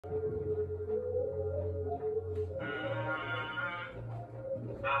One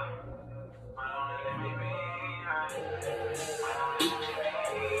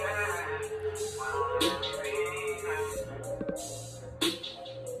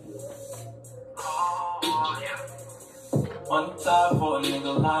time for a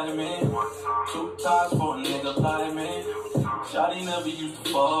nigga lie to me. Two times for a nigga lie to me. Shawty never used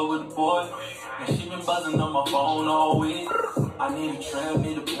to fuck with a boy, and she been buzzing on my phone all week. I need a trip,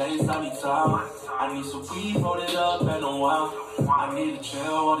 need a place, I need time. I need some weed, roll it up and a while. I need to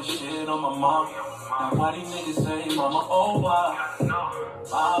chill, all the shit on my mom. Now why these niggas say, mama, oh why?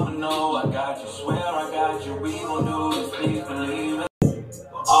 Mama, no, I got you, swear I got you. We gon' do this, please believe it.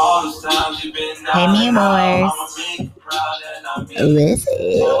 All the times you been down. Hey, me amors. Listen.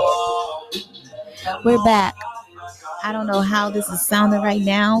 We're back. I don't know how this is sounding right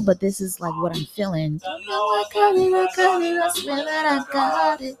now, but this is like what I'm feeling. I got it, I swear that I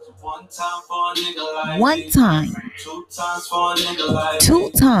got it. One time. Two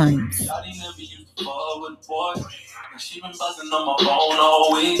times. She been buzzing on my phone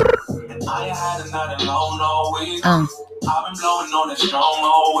all week, and I had a night alone all week. I've been blowing on that strong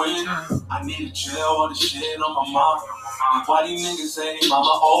all week. I need to chill all the shit on my mom. And why these niggas say, mama,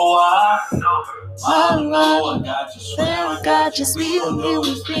 oh, I know I got you, swear I got you, sweet,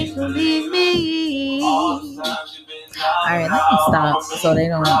 you believe me. Alright, let me stop so they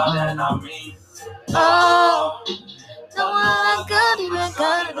don't. Oh, no, I got it,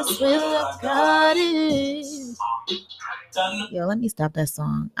 I swear I got it. Yo, let me stop that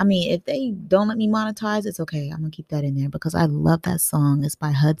song. I mean, if they don't let me monetize, it's okay. I'm gonna keep that in there because I love that song. It's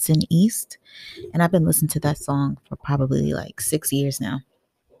by Hudson East, and I've been listening to that song for probably like 6 years now.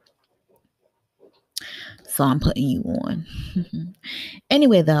 So I'm putting you on.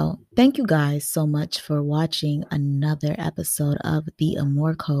 Anyway, though, thank you guys so much for watching another episode of the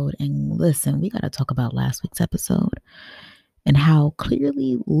Amor Code. And listen, we got to talk about last week's episode and how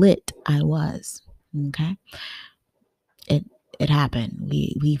clearly lit I was. Okay. It happened.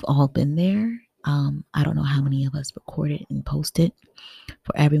 We've all been there. I don't know how many of us recorded and posted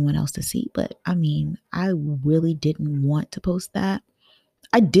for everyone else to see, but I mean, I really didn't want to post that.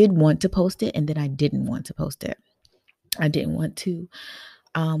 I did want to post it, and then I didn't want to post it. I didn't want to.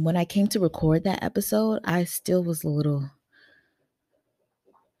 When I came to record that episode, I still was a little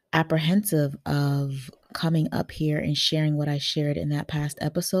apprehensive of coming up here and sharing what I shared in that past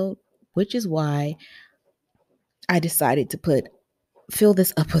episode, which is why I decided to fill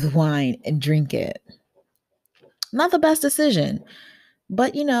this up with wine and drink it. Not the best decision,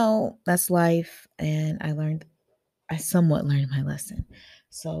 but that's life. And I somewhat learned my lesson.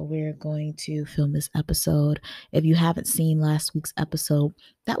 So we're going to film this episode. If you haven't seen last week's episode,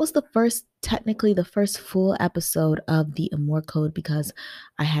 that was technically the first full episode of the Amor Code, because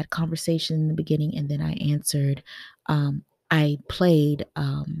I had conversation in the beginning and then I answered. I played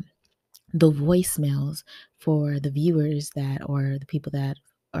the voicemails for the viewers or the people that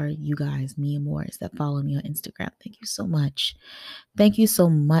are you guys, me and Morris, that follow me on Instagram. Thank you so much. Thank you so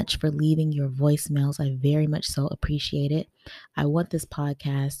much for leaving your voicemails. I very much so appreciate it. I want this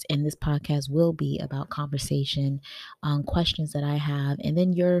podcast, and this podcast will be about conversation, questions that I have, and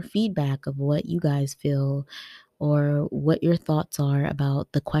then your feedback of what you guys feel or what your thoughts are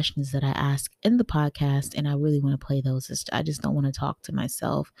about the questions that I ask in the podcast. And I really want to play those. I just don't want to talk to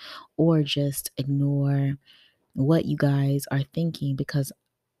myself or just ignore what you guys are thinking, because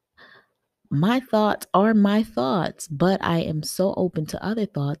my thoughts are my thoughts, but I am so open to other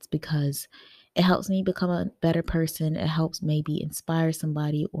thoughts because it helps me become a better person. It helps maybe inspire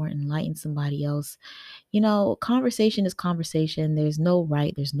somebody or enlighten somebody else. Conversation is conversation. There's no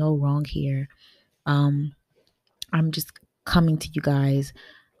right, there's no wrong here. I'm just coming to you guys,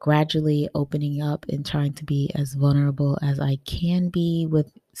 gradually opening up and trying to be as vulnerable as I can be, with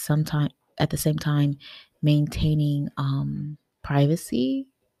at the same time maintaining privacy.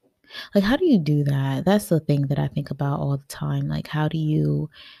 Like, how do you do that? That's the thing that I think about all the time. Like, how do you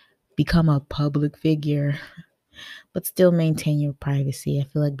become a public figure but still maintain your privacy? I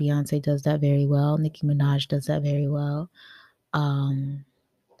feel like Beyonce does that very well. Nicki Minaj does that very well.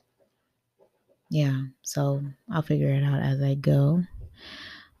 Yeah, so I'll figure it out as I go.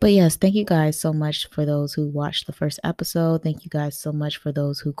 But yes, thank you guys so much for those who watched the first episode. Thank you guys so much for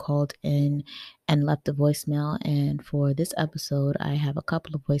those who called in and left a voicemail. And for this episode, I have a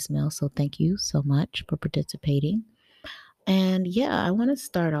couple of voicemails. So thank you so much for participating. And yeah, I want to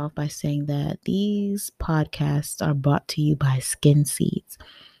start off by saying that these podcasts are brought to you by Skin Seeds.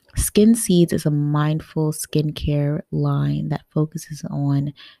 Skin Seeds is a mindful skincare line that focuses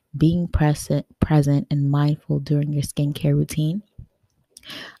on being present and mindful during your skincare routine.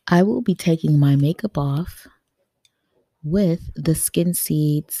 I will be taking my makeup off with the Skin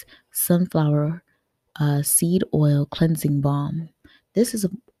Seeds Sunflower Seed Oil Cleansing Balm. This is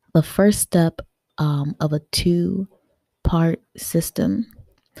the first step of a two-part system.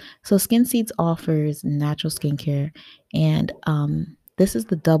 So Skin Seeds offers natural skincare, and this is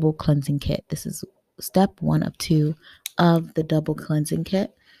the double cleansing kit. This is step 1 of 2 of the double cleansing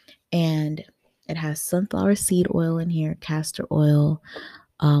kit, and it has sunflower seed oil in here, castor oil,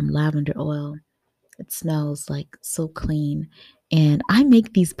 lavender oil. It smells like so clean. And I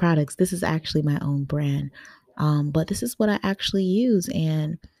make these products. This is actually my own brand. But this is what I actually use.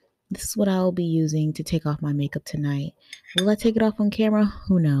 And this is what I'll be using to take off my makeup tonight. Will I take it off on camera?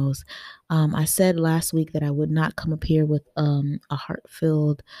 Who knows? I said last week that I would not come up here with a heart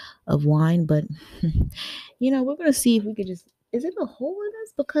filled of wine. But, we're going to see if we could just... Is it a hole in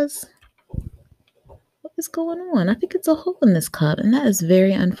this? Because what is going on? I think it's a hole in this cup. And that is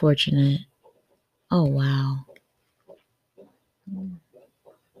very unfortunate. Oh, wow.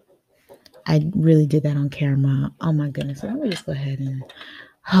 I really did that on camera. Oh, my goodness. Let me just go ahead and...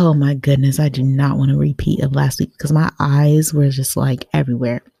 Oh, my goodness. I do not want a repeat of last week because my eyes were just like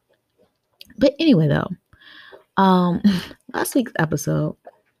everywhere. But anyway, though, last week's episode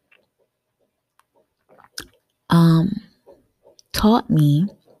taught me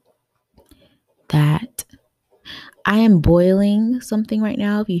that I am boiling something right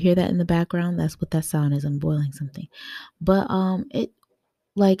now. If you hear that in the background, that's what that sound is. I'm boiling something. But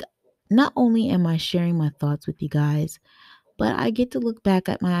not only am I sharing my thoughts with you guys, but I get to look back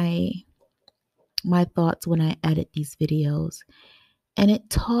at my thoughts when I edit these videos. And it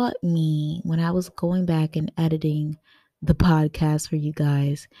taught me when I was going back and editing the podcast for you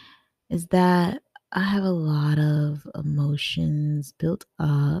guys is that I have a lot of emotions built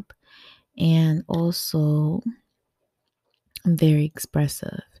up, and also I'm very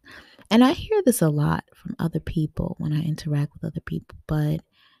expressive. And I hear this a lot from other people when I interact with other people, but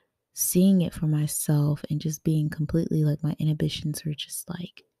seeing it for myself and just being completely like my inhibitions are just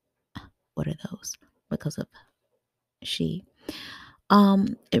like, what are those? Because of she.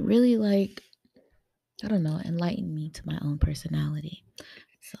 It really I don't know, enlightened me to my own personality.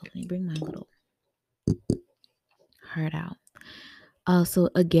 So let me bring my little heart out. So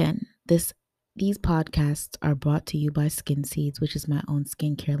again, these podcasts are brought to you by Skin Seeds, which is my own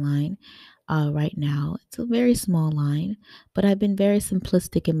skincare line. Right now, it's a very small line, but I've been very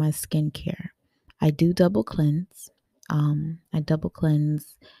simplistic in my skincare. I do double cleanse. I double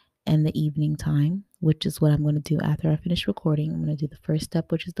cleanse in the evening time, which is what I'm going to do after I finish recording. I'm going to do the first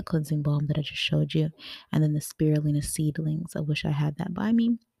step, which is the cleansing balm that I just showed you, and then the spirulina seedlings. I wish I had that by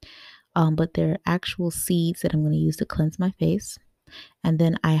me. But they're actual seeds that I'm going to use to cleanse my face. And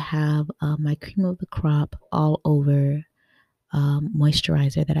then I have my cream of the crop all over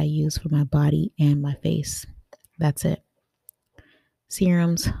moisturizer that I use for my body and my face. That's it.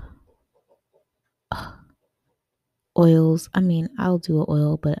 Serums, oils. I mean, I'll do an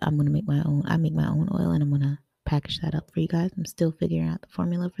oil, but I'm going to make my own. I make my own oil, and I'm going to package that up for you guys. I'm still figuring out the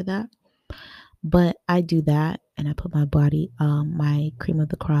formula for that. But I do that, and I put my body, my cream of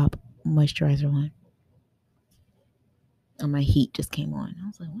the crop moisturizer on. Oh, my heat just came on. I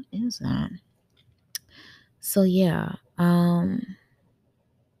was like, what is that? So yeah,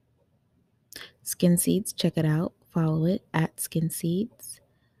 Skin Seeds, check it out. Follow it at Skin Seeds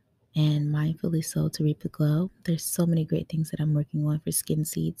and Mindfully So to reap the glow. There's so many great things that I'm working on for Skin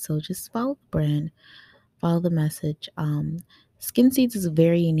Seeds. So just follow the brand, follow the message. Skin Seeds is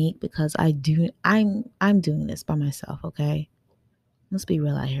very unique because I'm doing this by myself, okay? Let's be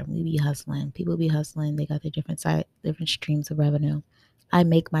real out here. We be hustling. People be hustling. They got their different streams of revenue. I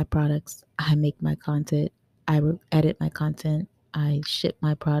make my products. I make my content. I edit my content. I ship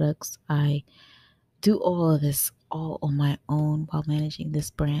my products. I do all of this all on my own while managing this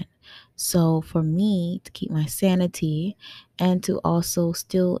brand. So for me to keep my sanity and to also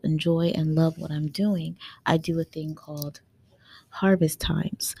still enjoy and love what I'm doing, I do a thing called harvest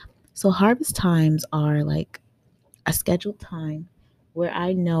times. So harvest times are like a scheduled time where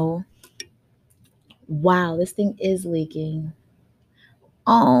I know, wow, this thing is leaking.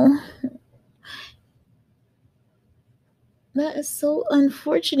 Oh, that is so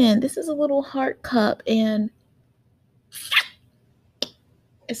unfortunate. This is a little heart cup and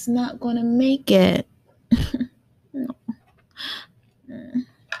it's not going to make it. No.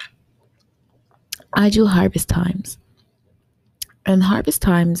 I do harvest times. And harvest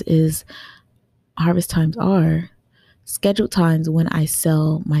times are scheduled times when I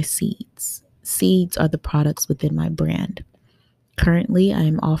sell my seeds. Seeds are the products within my brand. Currently, I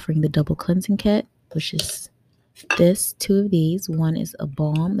am offering the double cleansing kit, which is Two of these. One is a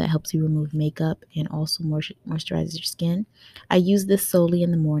balm that helps you remove makeup and also moisturizes your skin. I use this solely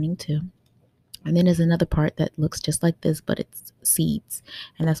in the morning too. And then there's another part that looks just like this, but it's seeds.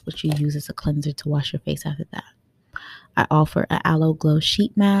 And that's what you use as a cleanser to wash your face after that. I offer an Aloe Glow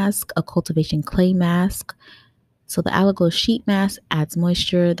sheet mask, a cultivation clay mask. So the Aloe Glow sheet mask adds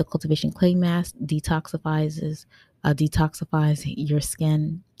moisture. The cultivation clay mask detoxifies your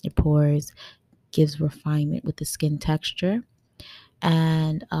skin, your pores, gives refinement with the skin texture.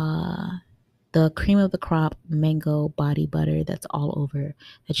 And the cream of the crop mango body butter that's all over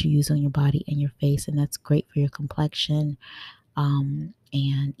that you use on your body and your face, and that's great for your complexion,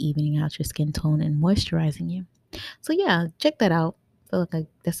 and evening out your skin tone and moisturizing you. So yeah, check that out. I feel like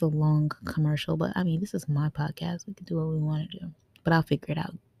that's a long commercial, but I mean, this is my podcast. We can do what we want to do, but I'll figure it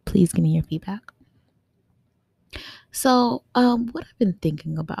out. Please give me your feedback. So, what I've been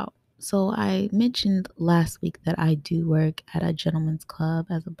thinking about. So I mentioned last week that I do work at a gentleman's club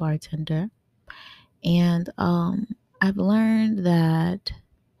as a bartender. And I've learned that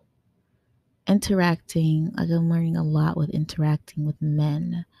I'm learning a lot with interacting with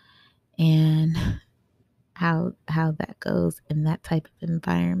men and how that goes in that type of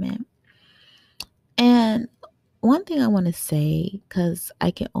environment. And one thing I want to say, because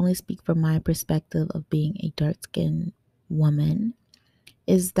I can only speak from my perspective of being a dark-skinned woman,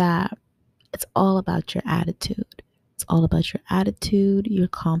 is that it's all about your attitude. It's all about your attitude, your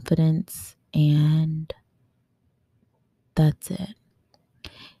confidence, and that's it.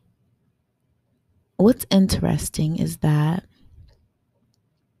 What's interesting is that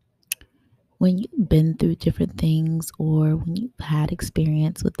when you've been through different things or when you've had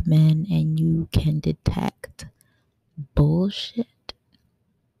experience with men and you can detect bullshit,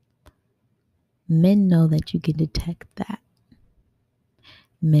 men know that you can detect that.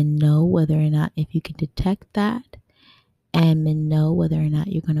 Men know whether or not if you can detect that, and men know whether or not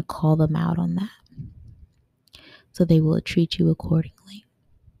you're going to call them out on that. So they will treat you accordingly.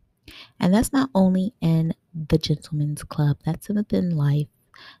 And that's not only in the gentleman's club, that's within life.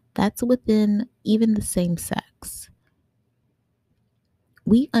 That's within even the same sex.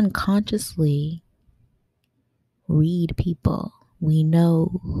 We unconsciously read people. We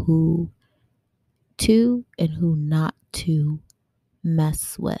know who to and who not to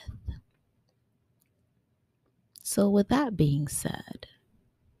mess with. So, with that being said,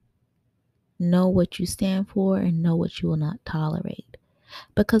 know what you stand for and know what you will not tolerate.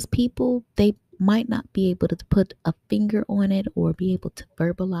 Because people, they might not be able to put a finger on it or be able to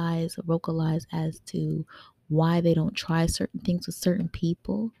verbalize or vocalize as to why they don't try certain things with certain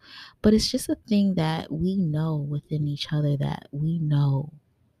people. But it's just a thing that we know within each other that we know.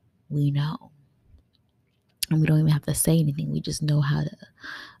 And we don't even have to say anything. We just know how to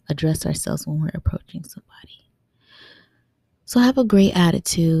address ourselves when we're approaching somebody. So have a great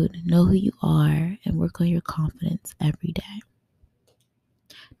attitude, know who you are, and work on your confidence every day.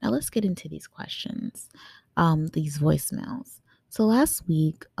 Now let's get into these questions, these voicemails. So last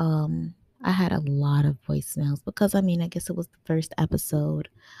week, I had a lot of voicemails because I guess it was the first episode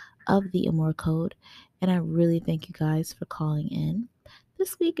of the Amor Code, and I really thank you guys for calling in.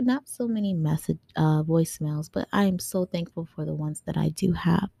 This week, not so many voicemails, but I am so thankful for the ones that I do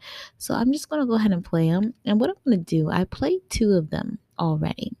have. So I'm just going to go ahead and play them. And what I'm going to do, I played 2 of them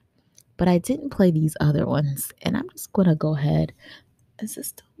already, but I didn't play these other ones. And I'm just going to go ahead. Is this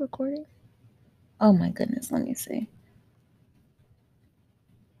still recording? Oh my goodness, let me see.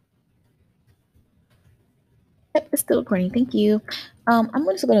 Yep, it's still recording. Thank you. I'm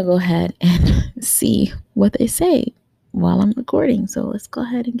just going to go ahead and see what they say while I'm recording. So let's go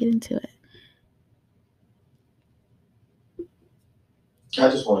ahead and get into it. I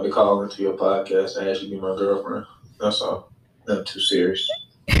just wanted to call into your podcast and ask you to be my girlfriend. That's all. Not too serious.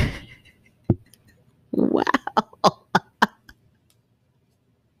 Wow.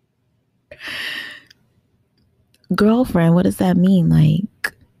 Girlfriend, what does that mean?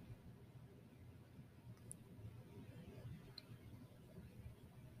 Like,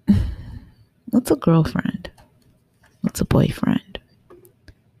 what's a girlfriend? What's a boyfriend?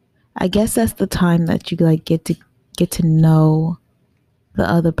 I guess that's the time that you like get to know the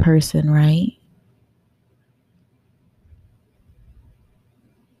other person, right?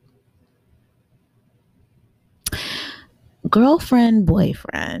 Girlfriend,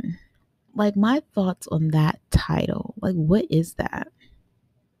 boyfriend. Like, my thoughts on that title. Like, what is that?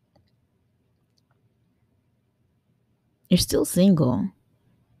 You're still single.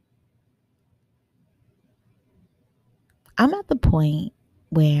 I'm at the point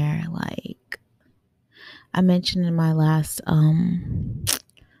where, like, I mentioned in my last podcast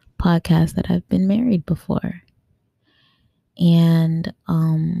that I've been married before. And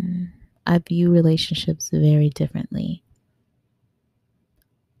I view relationships very differently.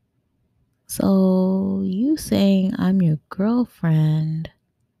 So you saying I'm your girlfriend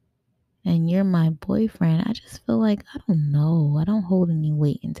and you're my boyfriend, I just feel like, I don't know. I don't hold any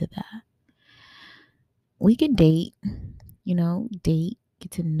weight into that. We can date,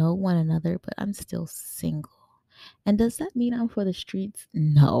 get to know one another, but I'm still single. And does that mean I'm for the streets?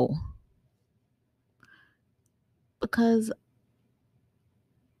 No. Because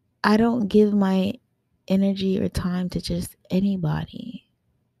I don't give my energy or time to just anybody.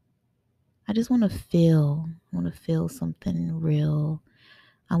 I just want to feel. I want to feel something real.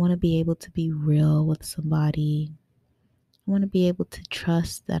 I want to be able to be real with somebody. I want to be able to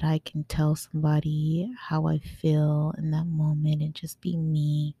trust that I can tell somebody how I feel in that moment and just be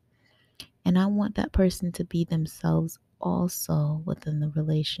me. And I want that person to be themselves also within the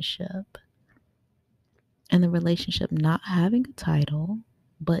relationship. And the relationship not having a title,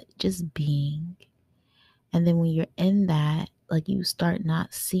 but just being. And then when you're in that, like you start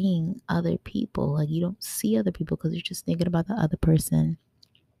not seeing other people. Like you don't see other people because you're just thinking about the other person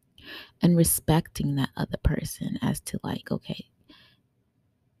and respecting that other person as to like, okay,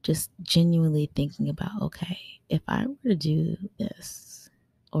 just genuinely thinking about, okay, if I were to do this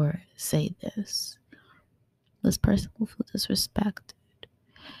or say this person will feel disrespected.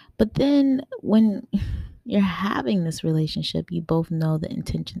 But then when you're having this relationship, you both know the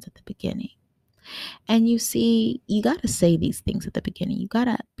intentions at the beginning. And you see, you got to say these things at the beginning. You got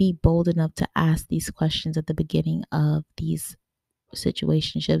to be bold enough to ask these questions at the beginning of these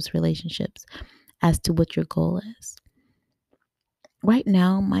situationships, relationships, as to what your goal is. Right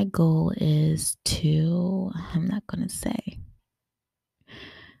now, my goal is I'm not going to say,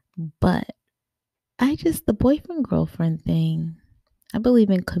 but the boyfriend girlfriend thing, I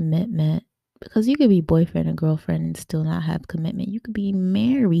believe in commitment because you could be boyfriend and girlfriend and still not have commitment. You could be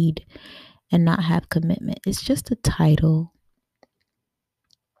married and not have commitment. It's just a title.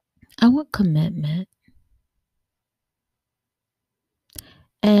 I want commitment.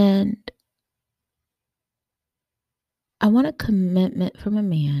 And I want a commitment from a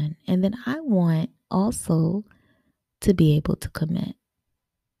man. And then I want also to be able to commit.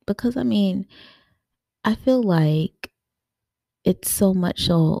 Because I feel like it's so much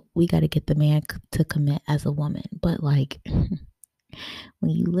so we got to get the man to commit as a woman. But like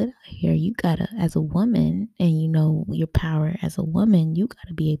when you live out here, you got to, as a woman, and you know your power as a woman, you got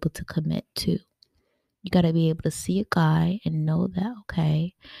to be able to commit too. You got to be able to see a guy and know that,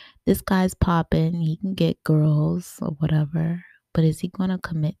 okay, this guy's popping. He can get girls or whatever. But is he going to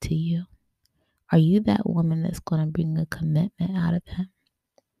commit to you? Are you that woman that's going to bring a commitment out of him?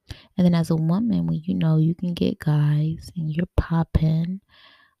 And then as a woman, when you know you can get guys and you're popping,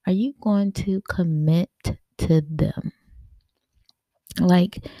 are you going to commit to them?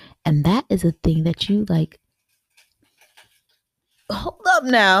 Like, and that is a thing that you like. Hold up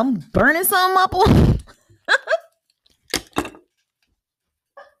now. I'm burning something up on.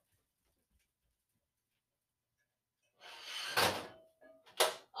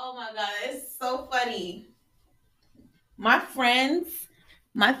 Oh my God, it's so funny. My friends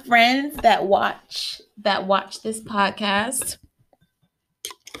that watch this podcast,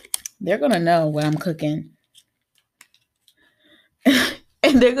 they're gonna know what I'm cooking.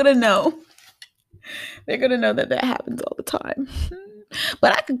 And they're gonna know that happens all the time.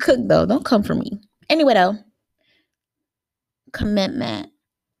 But I can cook though. Don't come for me. Anyway though, commitment.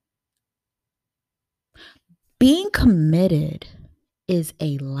 Being committed is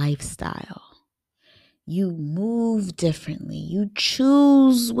a lifestyle. You move differently. You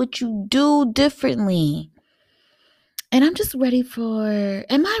choose what you do differently. And I'm just am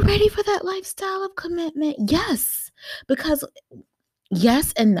I ready for that lifestyle of commitment? Yes. Because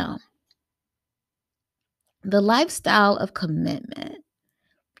yes and no. The lifestyle of commitment,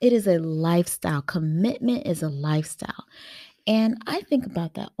 it is a lifestyle. Commitment is a lifestyle. And I think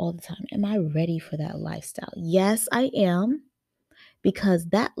about that all the time. Am I ready for that lifestyle? Yes, I am. Because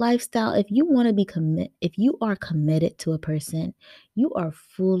that lifestyle, if you are committed to a person, you are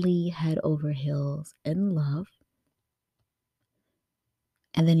fully head over heels in love.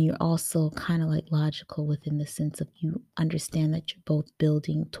 And then you're also kind of like logical within the sense of you understand that you're both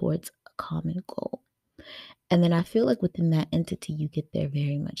building towards a common goal. And then I feel like within that entity, you get there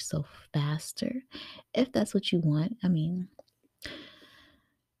very much so faster. If that's what you want,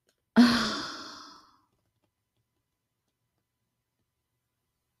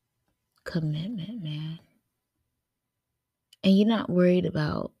 commitment, man. And you're not worried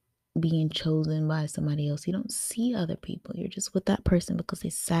about being chosen by somebody else. You don't see other people. You're just with that person because they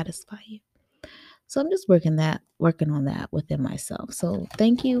satisfy you. So I'm just working on that within myself. So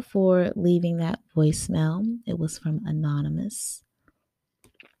thank you for leaving that voicemail. It was from Anonymous.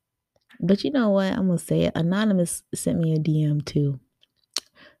 But you know what? I'm gonna say it. Anonymous sent me a DM too.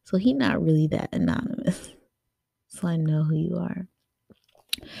 So he not really that anonymous. So I know who you are.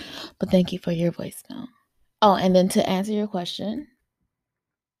 But thank you for your voicemail. Oh, and then to answer your question,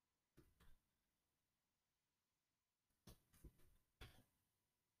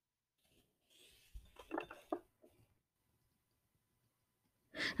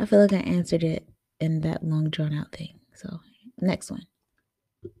 I feel like I answered it in that long drawn out thing. So next one.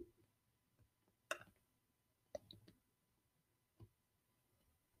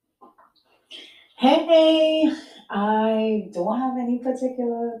 Hey, I don't have any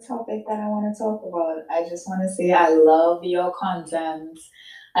particular topic that I want to talk about. I just want to say I love your content.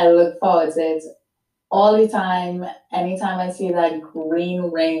 I look forward to it all the time. Anytime I see that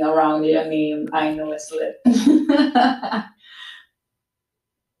green ring around your name, I know it's lit.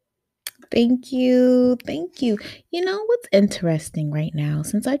 Thank you. Thank you. You know what's interesting right now?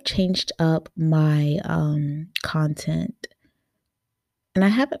 Since I changed up my content, and I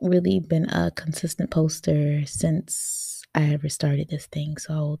haven't really been a consistent poster since I ever started this thing.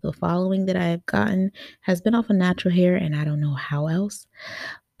 So the following that I've gotten has been off of natural hair, and I don't know how else.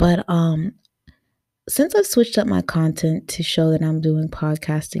 But since I've switched up my content to show that I'm doing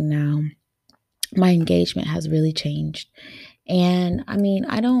podcasting now, my engagement has really changed. And I mean,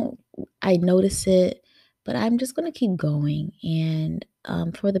 I notice it, but I'm just going to keep going. And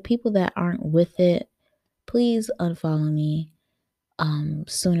for the people that aren't with it, please unfollow me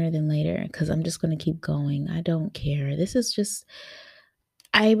sooner than later because I'm just going to keep going. I don't care. This is just,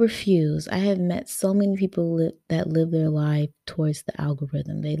 I refuse. I have met so many people that live their life towards the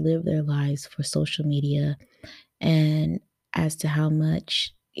algorithm. They live their lives for social media and as to how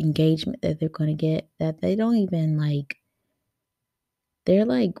much engagement that they're going to get that they don't even like. They're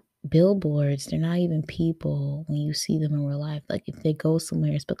like billboards. They're not even people when you see them in real life. Like if they go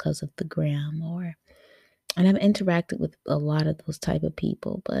somewhere, it's because of the gram or. And I've interacted with a lot of those type of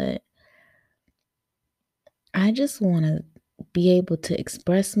people, but I just want to be able to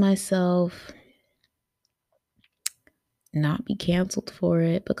express myself, not be canceled for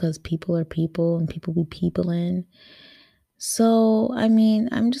it because people are people and people be peopling. So, I mean,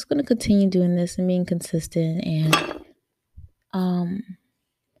 I'm just going to continue doing this and being consistent and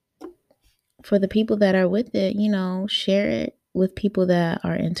for the people that are with it, share it with people that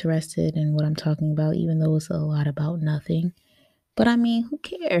are interested in what I'm talking about, even though it's a lot about nothing. But I mean, who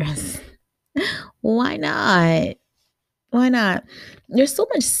cares? Why not? Why not? There's so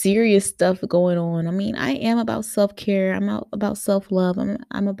much serious stuff going on. I mean, I am about self-care. I'm about self-love.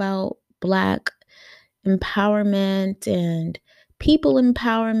 I'm about Black empowerment and people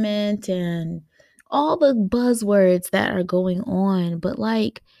empowerment and all the buzzwords that are going on. But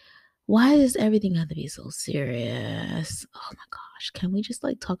like, why does everything have to be so serious? Oh my gosh. Can we just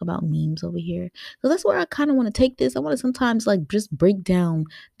like talk about memes over here? Because that's where I kind of want to take this. I want to sometimes like just break down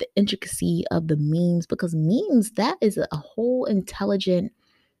the intricacy of the memes because memes, that is a whole intelligent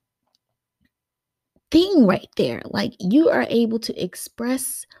thing right there. Like you are able to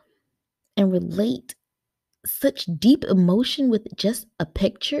express and relate such deep emotion with just a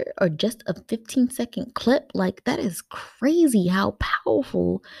picture or just a 15-second clip. Like that is crazy how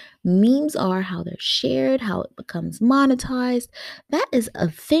powerful memes are, how they're shared, how it becomes monetized. That is a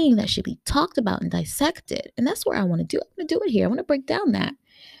thing that should be talked about and dissected. And that's where I want to do it. I'm going to do it here. I want to break down that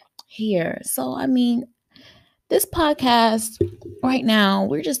here. So, I mean, this podcast right now,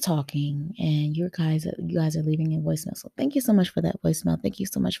 we're just talking and you guys are leaving a voicemail. So thank you so much for that voicemail. Thank you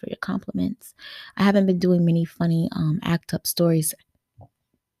so much for your compliments. I haven't been doing many funny act up stories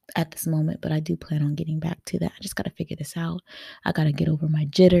at this moment, but I do plan on getting back to that. I just got to figure this out. I got to get over my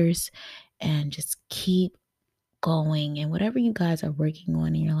jitters and just keep going. And whatever you guys are working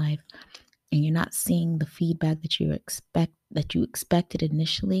on in your life and you're not seeing the feedback that you expected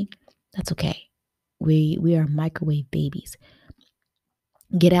initially, that's okay. We are microwave babies.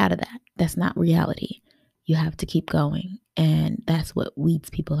 Get out of that. That's not reality. You have to keep going. And that's what weeds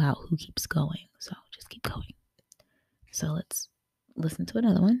people out who keeps going. So just keep going. So let's listen to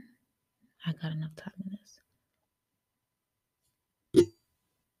another one. I got enough time in this.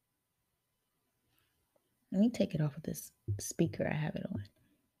 Let me take it off of this speaker I have it on.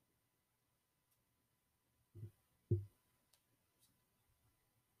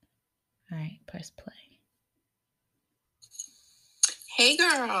 All right, press play. Hey,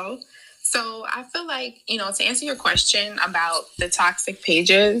 girl. So I feel like, to answer your question about the toxic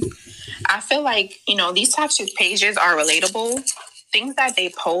pages, I feel like, these toxic pages are relatable things that they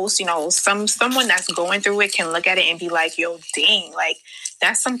post, someone that's going through it can look at it and be like, yo, dang, like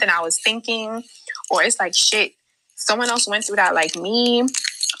that's something I was thinking. Or it's like, shit, someone else went through that like me.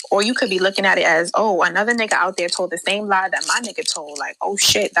 Or you could be looking at it as, oh, another nigga out there told the same lie that my nigga told. Like, oh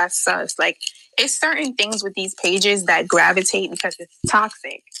shit, that's sus. Like, it's certain things with these pages that gravitate because it's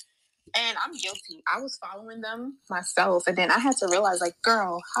toxic. And I'm guilty. I was following them myself. And then I had to realize, like,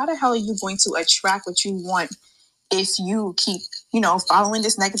 girl, how the hell are you going to attract what you want if you keep, following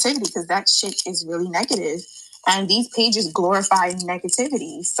this negativity? Because that shit is really negative. And these pages glorify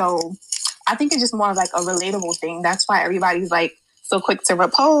negativity. So I think it's just more of like a relatable thing. That's why everybody's like so quick to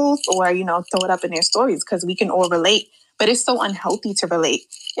repost or, throw it up in their stories, because we can all relate. But it's so unhealthy to relate.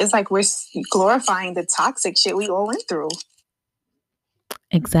 It's like we're glorifying the toxic shit we all went through.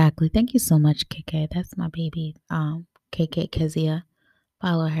 Exactly. Thank you so much, KK. That's my baby. KK Kezia.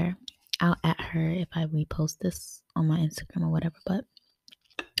 Follow her. I'll at her if I repost this on my Instagram or whatever. But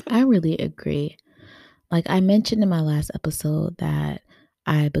I really agree. Like I mentioned in my last episode that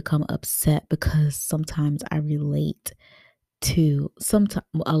I become upset because sometimes I relate to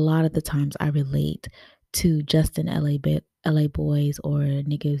a lot of the times I relate to Justin LA boys or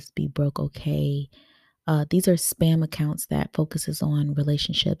niggas be broke okay. These are spam accounts that focuses on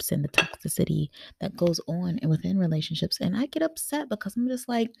relationships and the toxicity that goes on and within relationships. And I get upset because I'm just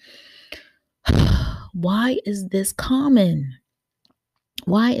like, why is this common?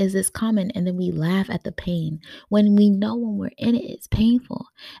 Why is this common? And then we laugh at the pain when we know when we're in it, it's painful.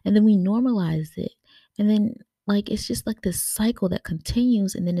 And then we normalize it. And then like, it's just like this cycle that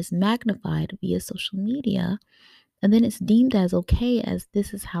continues and then it's magnified via social media. And then it's deemed as okay as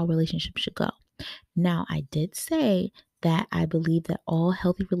this is how relationships should go. Now, I did say that I believe that all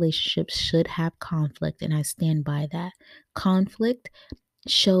healthy relationships should have conflict, and I stand by that. Conflict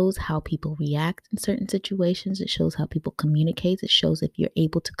shows how people react in certain situations. It shows how people communicate. It shows if you're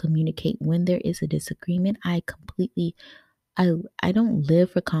able to communicate when there is a disagreement. I don't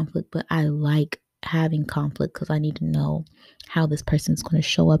live for conflict, but I like having conflict because I need to know how this person's going to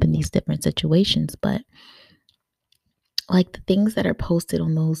show up in these different situations. But like the things that are posted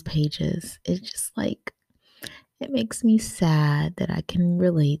on those pages, it's just like, it makes me sad that I can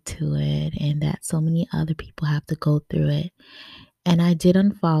relate to it and that so many other people have to go through it. And I did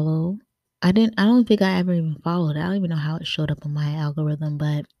unfollow. I don't think I ever even followed. I don't even know how it showed up on my algorithm,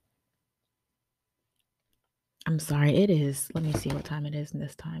 but I'm sorry, it is. Let me see what time it is in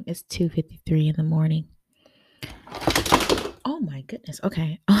this time. It's 2:53 in the morning. Oh my goodness.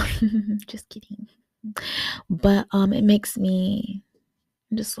 Okay. Just kidding. But it makes me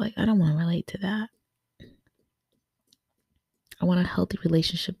just like, I don't want to relate to that. I want a healthy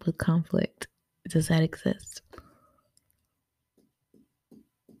relationship with conflict. Does that exist?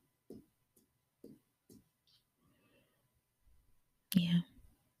 Yeah.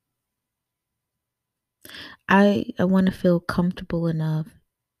 I want to feel comfortable enough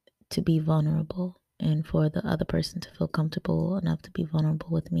to be vulnerable and for the other person to feel comfortable enough to be vulnerable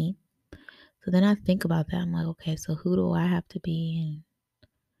with me. So then I think about that. I'm like, okay, so who do I have to be and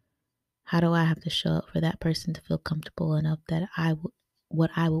how do I have to show up for that person to feel comfortable enough that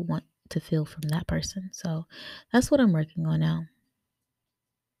what I would want to feel from that person. So that's what I'm working on now.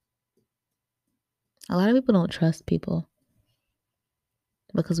 A lot of people don't trust people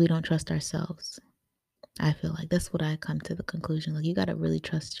because we don't trust ourselves. I feel like that's what I come to the conclusion. Like you got to really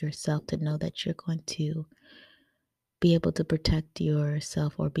trust yourself to know that you're going to be able to protect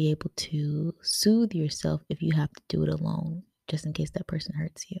yourself or be able to soothe yourself if you have to do it alone, just in case that person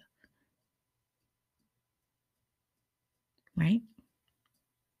hurts you. Right?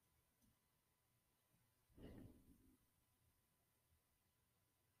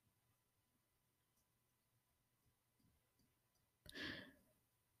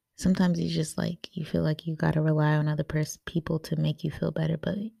 Sometimes you feel like you got to rely on other people to make you feel better,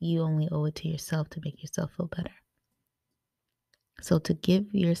 but you only owe it to yourself to make yourself feel better. So to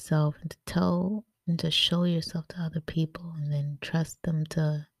give yourself and to tell and to show yourself to other people and then trust them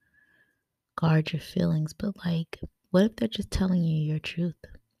to guard your feelings. But like, what if they're just telling you your truth?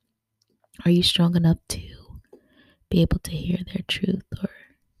 Are you strong enough to be able to hear their truth or,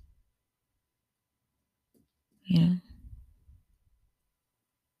 you know?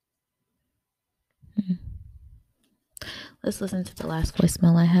 Let's listen to the last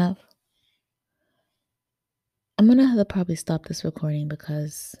voicemail I have. I'm going to have to probably stop this recording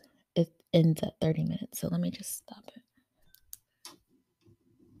because it ends at 30 minutes. So let me just stop it.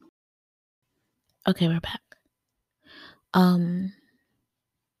 Okay, we're back.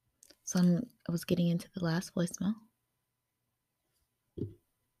 So I was getting into the last voicemail.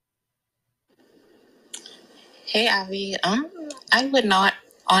 Hey, Avi. I would not,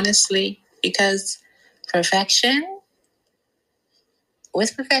 honestly, because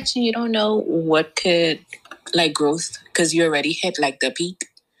with perfection, you don't know what could, like, growth, because you already hit, like, the peak.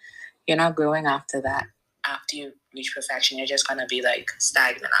 You're not growing after that. After you reach perfection, you're just going to be, like,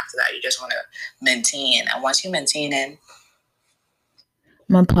 stagnant after that. You just want to maintain. And once you maintain it,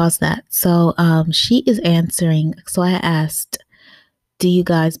 I'm gonna pause that. So she is answering. So I asked, do you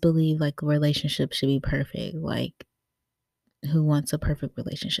guys believe like a relationship should be perfect? Like, who wants a perfect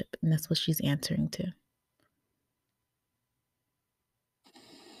relationship? And that's what she's answering to.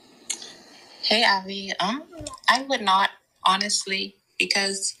 hey, Avi, I would not, honestly,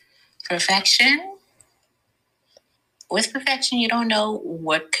 because perfection, with perfection, you don't know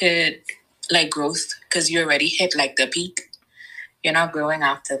what could, like, growth, because you already hit, like, the peak. You're not growing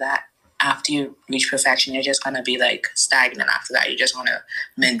after that. After you reach perfection, you're just going to be, like, stagnant after that. You just want to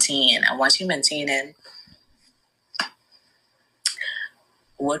maintain. And once you maintain it,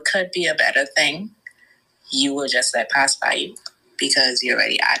 what could be a better thing, you will just let pass by you because you're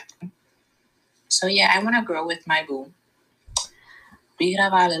already at. So, yeah, I want to grow with my boo. We could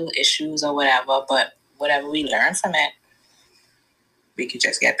have our little issues or whatever, but whatever we learn from it, we could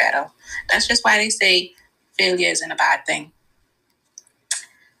just get better. That's just why they say failure isn't a bad thing.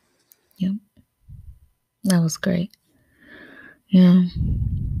 Yep. That was great. Yeah.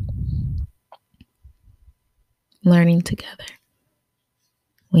 Learning together.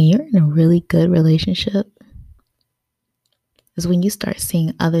 When you're in a really good relationship is when you start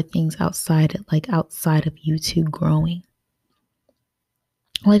seeing other things outside of you two growing.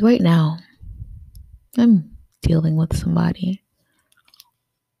 Like right now, I'm dealing with somebody.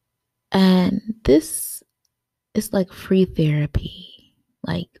 And this is like free therapy.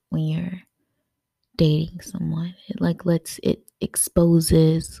 Like when you're dating someone, it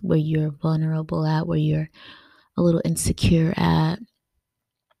exposes where you're vulnerable at, where you're a little insecure at.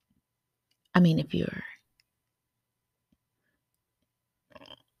 I mean, if you're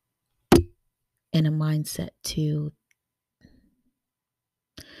in a mindset to,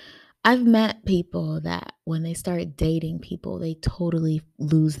 I've met people that when they start dating people, they totally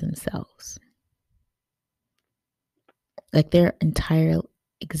lose themselves. Like their entire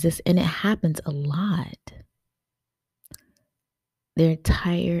and it happens a lot. Their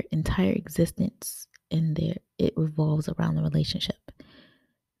entire existence it revolves around the relationship.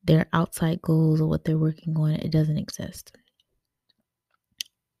 Their outside goals or what they're working on, it doesn't exist.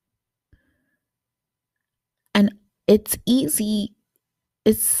 And it's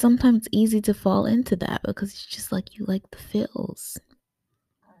sometimes easy to fall into that because it's just like you like the feels.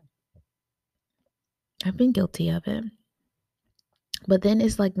 I've been guilty of it. But then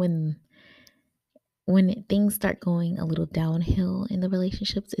it's like when things start going a little downhill in the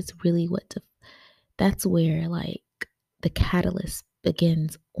relationships, it's really that's where like the catalyst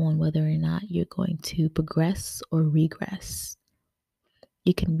begins on whether or not you're going to progress or regress.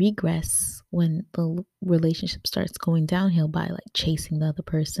 You can regress when the relationship starts going downhill by like chasing the other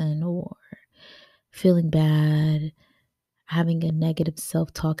person or feeling bad, having a negative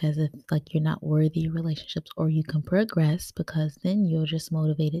self-talk as if like you're not worthy of relationships, or you can progress because then you're just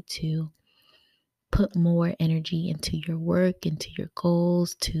motivated to put more energy into your work, into your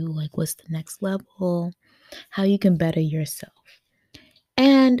goals, to like what's the next level, how you can better yourself.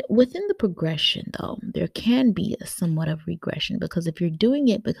 And within the progression, though, there can be a somewhat of regression because if you're doing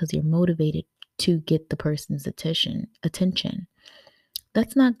it because you're motivated to get the person's attention,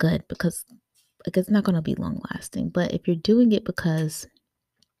 that's not good because like it's not going to be long lasting. But if you're doing it because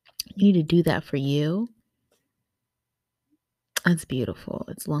you need to do that for you, that's beautiful.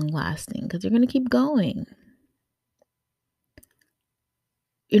 It's long lasting because you're going to keep going.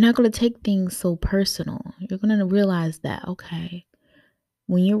 You're not going to take things so personal. You're going to realize that, okay,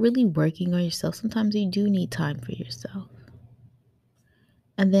 when you're really working on yourself, sometimes you do need time for yourself.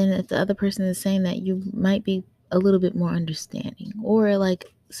 And then if the other person is saying that, you might be a little bit more understanding. Or like,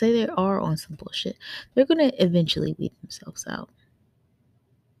 say they are on some bullshit, they're going to eventually weed themselves out.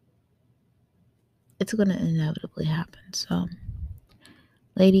 It's going to inevitably happen. So,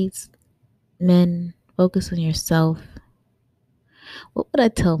 ladies, men, focus on yourself. What would I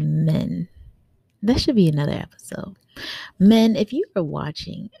tell men? That should be another episode. Men, if you are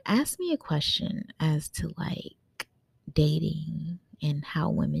watching, ask me a question as to like dating and how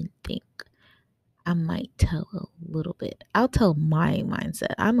women think. I might tell a little bit. I'll tell my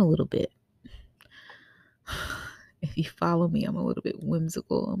mindset. I'm a little bit, if you follow me, I'm a little bit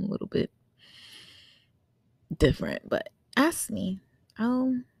whimsical. I'm a little bit different, but ask me.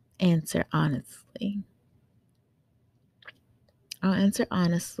 I'll answer honestly.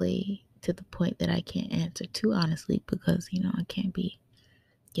 to the point that I can't answer too honestly because, I can't be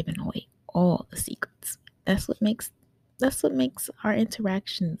giving away all the secrets. That's what makes our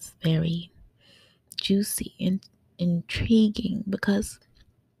interactions very juicy and intriguing, because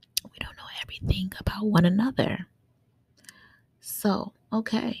we don't know everything about one another. So,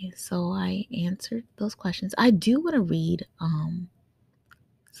 okay, so I answered those questions. I do want to read some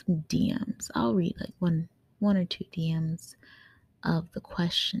DMs. I'll read like one or two DMs of the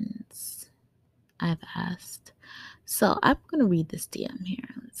questions I've asked. So I'm going to read this DM here.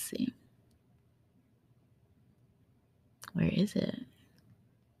 Let's see. Where is it?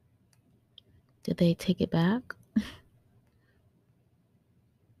 Did they take it back?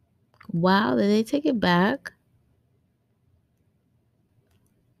 Wow, did they take it back?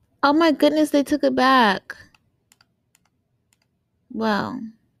 Oh my goodness, they took it back. Well,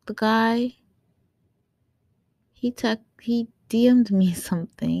 the guy, he DM'd me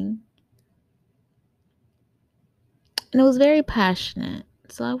something. And it was very passionate.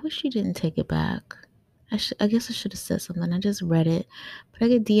 So I wish you didn't take it back. I guess I should have said something. I just read it. But I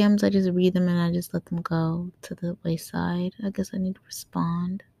get DMs, I just read them and I just let them go to the wayside. I guess I need to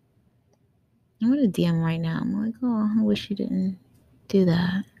respond. I'm going to DM right now. I'm like, oh, I wish you didn't do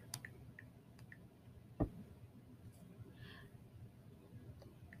that.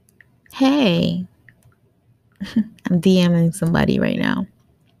 Hey. I'm DMing somebody right now.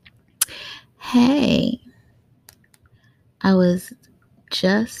 Hey. I was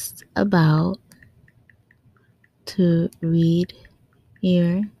just about to read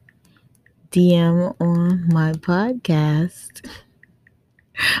your DM on my podcast.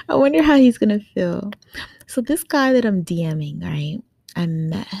 I wonder how he's going to feel. So this guy that I'm DMing, right? I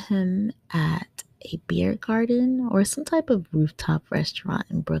met him at a beer garden or some type of rooftop restaurant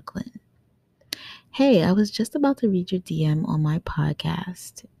in Brooklyn. Hey, I was just about to read your DM on my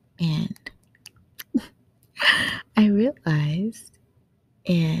podcast, and I realized,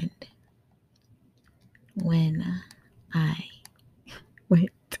 and when I went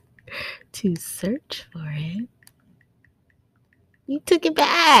to search for it, you took it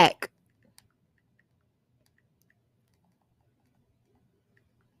back.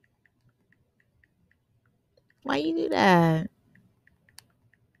 Why you do that?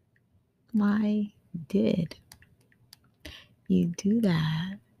 Why did you do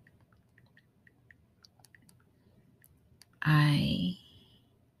that? I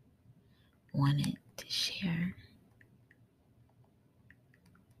wanted to share.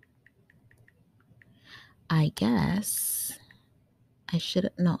 I guess I should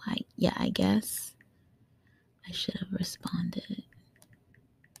have, I guess I should have responded.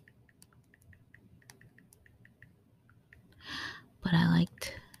 But I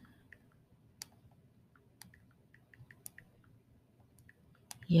liked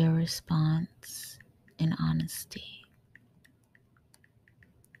your response and honesty.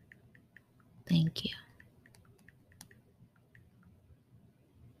 Thank you.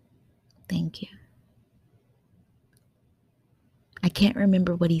 Thank you. I can't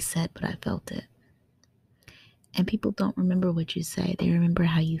remember what he said, but I felt it. And people don't remember what you say. They remember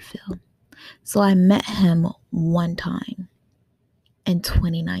how you feel. So I met him one time in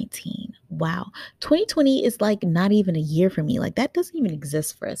 2019. Wow. 2020 is like not even a year for me. Like that doesn't even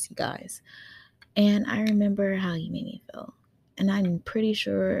exist for us, you guys. And I remember how he made me feel. And I'm pretty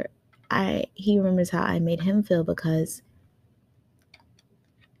sure he remembers how I made him feel, because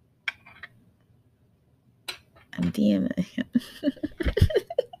I'm DMing him.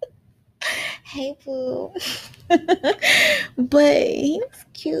 Hey, boo. But he was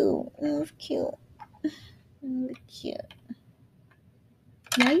cute. He was cute. He was cute.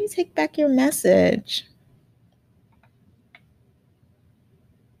 Why you take back your message?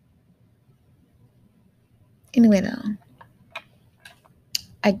 Anyway, though,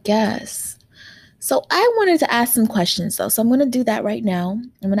 I guess. So I wanted to ask some questions, though. So I'm going to do that right now.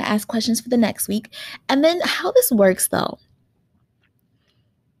 I'm going to ask questions for the next week. And then how this works, though.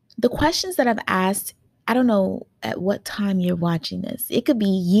 The questions that I've asked, I don't know at what time you're watching this. It could be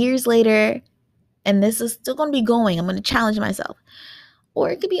years later, and this is still going to be going. I'm going to challenge myself. Or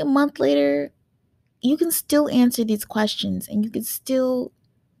it could be a month later. You can still answer these questions, and you can still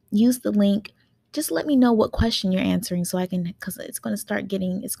use the link. Just let me know what question you're answering so I can, because it's going to start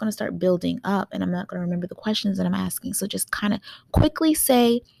building up, and I'm not going to remember the questions that I'm asking. So just kind of quickly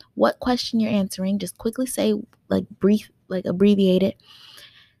say what question you're answering. Just quickly say, like brief, like abbreviate it,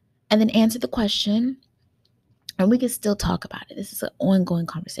 and then answer the question. And we can still talk about it. This is an ongoing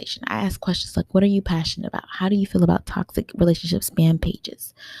conversation. I ask questions like, what are you passionate about? How do you feel about toxic relationship spam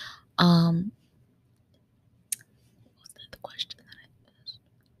pages? What was the question that I asked?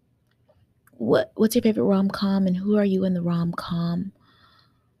 what's your favorite rom-com and who are you in the rom-com?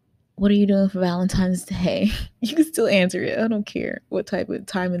 What are you doing for Valentine's Day? You can still answer it. I don't care what type of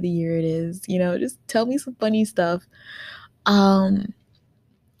time of the year it is. Just tell me some funny stuff.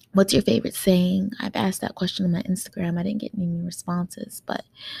 What's your favorite saying? I've asked that question on my Instagram. I didn't get any responses, but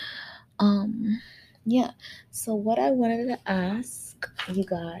yeah. So what I wanted to ask you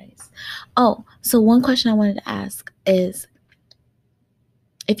guys. So one question I wanted to ask is,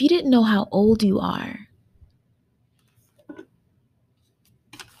 if you didn't know how old you are,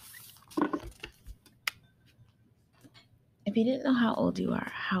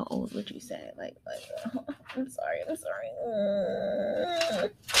 how old would you say? Like I'm sorry.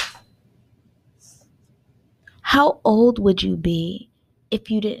 How old would you be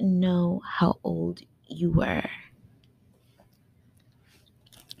if you didn't know how old you were?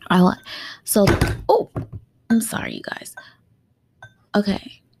 I'm sorry, you guys.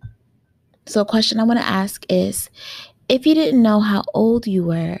 Okay. So a question I want to ask is, if you didn't know how old you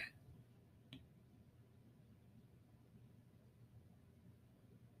were,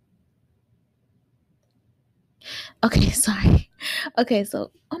 okay, sorry. Okay,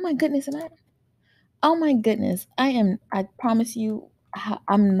 so, oh my goodness, I promise you,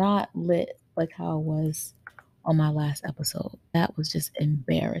 I'm not lit like how I was on my last episode. That was just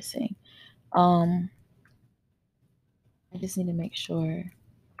embarrassing. I just need to make sure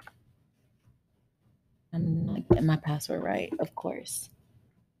I'm not getting my password right, of course.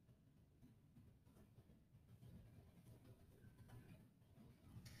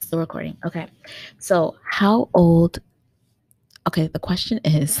 Still recording. Okay. So, the question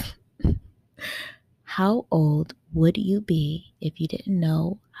is, how old would you be if you didn't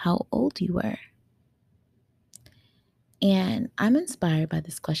know how old you were? And I'm inspired by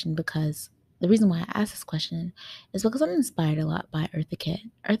this question because the reason why I asked this question is because I'm inspired a lot by Eartha Kitt.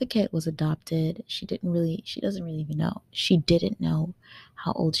 Eartha Kitt was adopted. She didn't really even know. She didn't know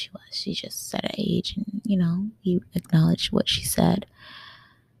how old she was. She just said an age and, you acknowledged what she said.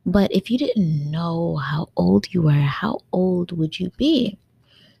 But if you didn't know how old you were, how old would you be?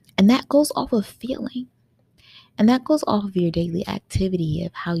 And that goes off of feeling. And that goes off of your daily activity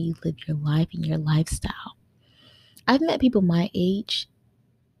of how you live your life and your lifestyle. I've met people my age,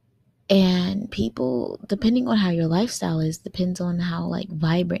 and people, depending on how your lifestyle is, depends on how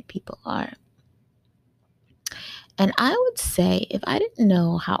vibrant people are. And I would say, if I didn't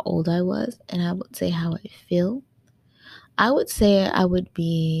know how old I was, and I would say how I feel, I would say I would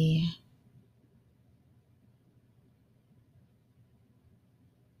be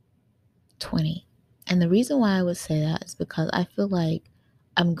 20. And the reason why I would say that is because I feel like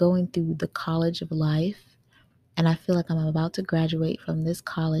I'm going through the college of life, and I feel like I'm about to graduate from this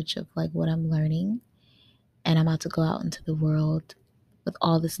college of what I'm learning, and I'm about to go out into the world with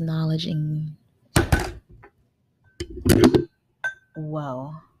all this knowledge. And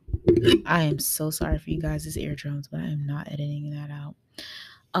whoa, I am so sorry for you guys' eardrums, but I am not editing that out.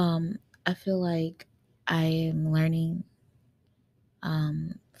 I feel like I am learning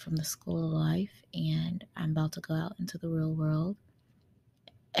from the school of life, and I'm about to go out into the real world.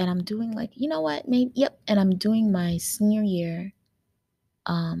 And I'm doing and I'm doing my senior year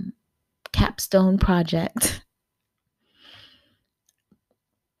capstone project.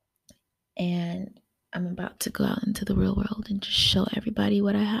 And I'm about to go out into the real world and just show everybody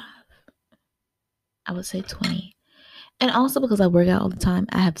what I have. I would say 20. And also because I work out all the time,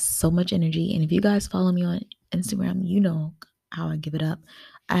 I have so much energy. And if you guys follow me on Instagram, you know how I give it up.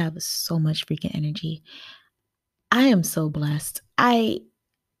 I have so much freaking energy. I am so blessed. I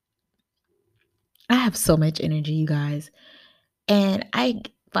have so much energy, you guys. And I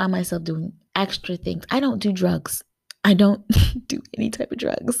find myself doing extra things. I don't do drugs. I don't do any type of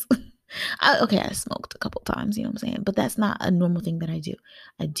drugs. I smoked a couple times, you know what I'm saying? But that's not a normal thing that I do.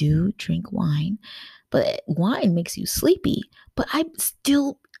 I do drink wine, but wine makes you sleepy. But I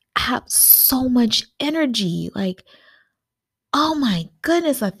still have so much energy. Oh my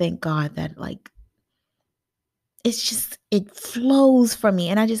goodness, I thank God that it flows from me.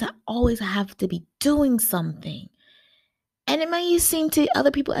 And I just always have to be doing something. And it may seem to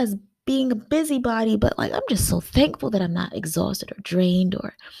other people as being a busybody, but I'm just so thankful that I'm not exhausted or drained,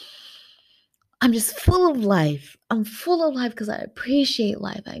 or I'm just full of life. I'm full of life because I appreciate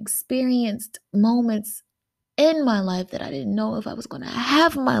life. I experienced moments in my life that I didn't know if I was going to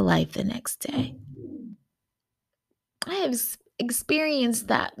have my life the next day. I have experienced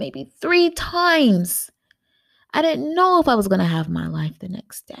that maybe 3 times. I didn't know if I was going to have my life the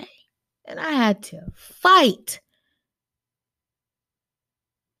next day. And I had to fight.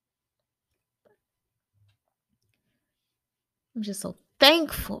 I'm just so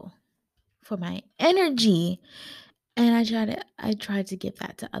thankful for my energy. And I tried to give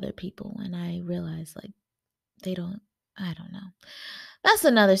that to other people, and I realized like I don't know. That's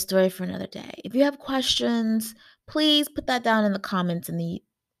another story for another day. If you have questions, please put that down in the comments in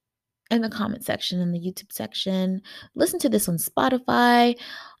the comment section, in the YouTube section. Listen to this on Spotify.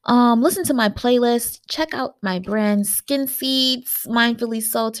 Listen to my playlist. Check out my brand Skin Seeds, Mindfully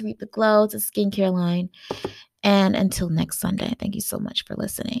So to Reap the Glow. It's a skincare line. And until next Sunday, thank you so much for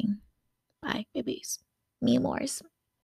listening. Bye, babies. Me and Morris.